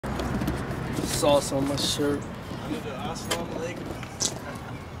sauce on my shirt.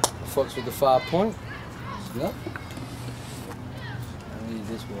 Fucks with the 5 point. No. I need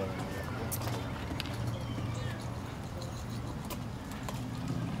this water.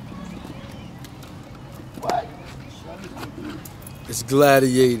 What? It's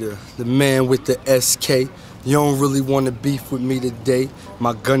Gladiator, the man with the SK. You don't really want to beef with me today.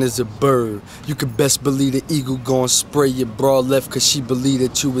 My gun is a bird. You can best believe the eagle gon' spray your broad left cause she believe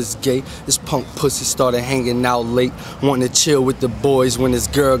that you was gay. This punk pussy started hanging out late, wanting to chill with the boys. When his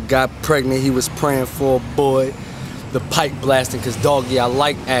girl got pregnant, he was praying for a boy. The pipe blasting cause doggy, I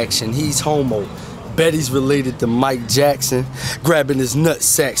like action. He's homo. Betty's related to Mike Jackson. Grabbing his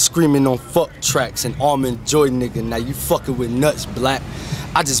nutsack, screaming on fuck tracks. And Almond Joy nigga, now you fucking with nuts, black.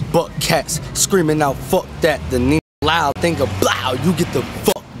 I just buck cats, screaming out fuck that. The nigga loud, think of blow, you get the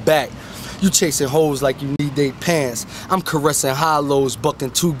fuck back. You chasing hoes like you need they pants. I'm caressing hollows,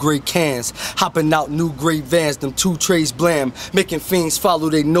 bucking 2 gray cans. Hopping out new gray vans, them 2 trays blam. Making fiends follow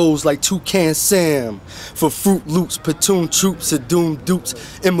they nose like Toucan Sam. For Fruit Loops, platoon troops, of doom dupes.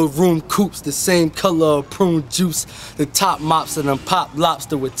 In maroon coops, the same color of prune juice. The top mops and them pop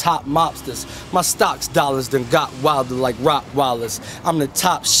lobster with top mobsters. My stocks dollars done got wilder like Rottweilers. I'm the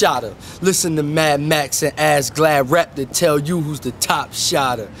top shotter. Listen to Mad Max and Ass Glad Rap to tell you who's the top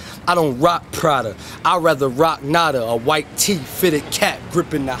shotter. I don't rock Prada, I'd rather rock nada, a white tee fitted cap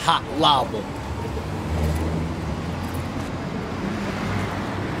gripping the hot lava.